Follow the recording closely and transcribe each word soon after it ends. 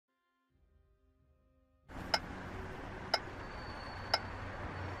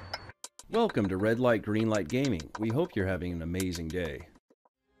Welcome to Red Light Green Light Gaming. We hope you're having an amazing day.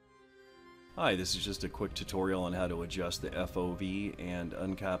 Hi, this is just a quick tutorial on how to adjust the FOV and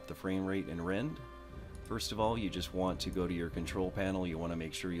uncap the frame rate in Rend. First of all, you just want to go to your control panel. You want to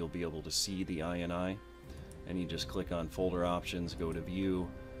make sure you'll be able to see the INI, and you just click on Folder Options, go to View,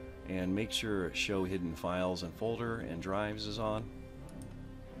 and make sure Show Hidden Files and Folder and Drives is on.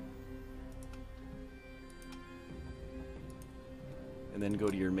 And then go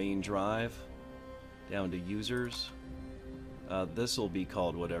to your main drive, down to Users. This will be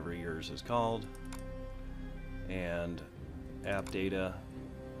called whatever yours is called. And AppData,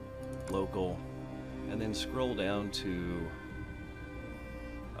 Local, and then scroll down to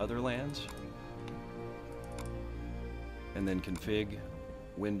Otherlands. And then Config,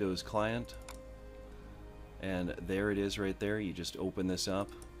 WindowsClient. And there it is right there. You just open this up.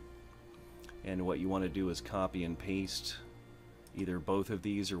 And what you want to do is copy and paste either both of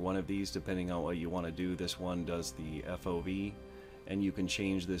these or one of these, depending on what you want to do. This one does the FOV, and you can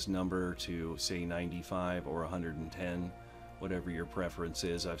change this number to say 95 or 110, whatever your preference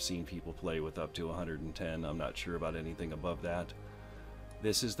is. I've seen people play with up to 110. I'm not sure about anything above that.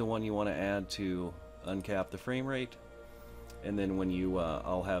 This is the one you want to add to uncap the frame rate, and then when you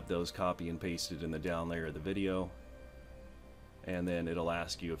I'll have those copy and pasted in the down layer of the video, and then it'll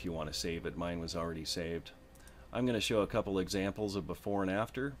ask you if you want to save it. Mine was already saved. I'm going to show a couple examples of before and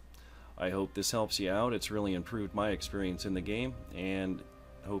after. I hope this helps you out. It's really improved my experience in the game, and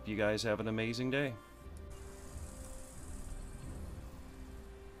I hope you guys have an amazing day.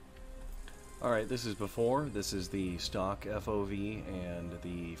 Alright, this is before. This is the stock FOV and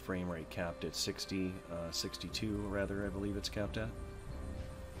the frame rate capped at 60, 62 rather, I believe it's capped at.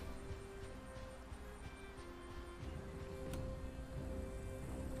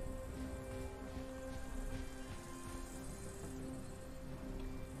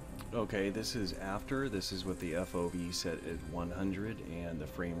 Okay, this is after. This is with the FOV set at 100 and the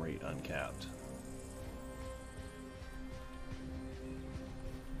frame rate uncapped.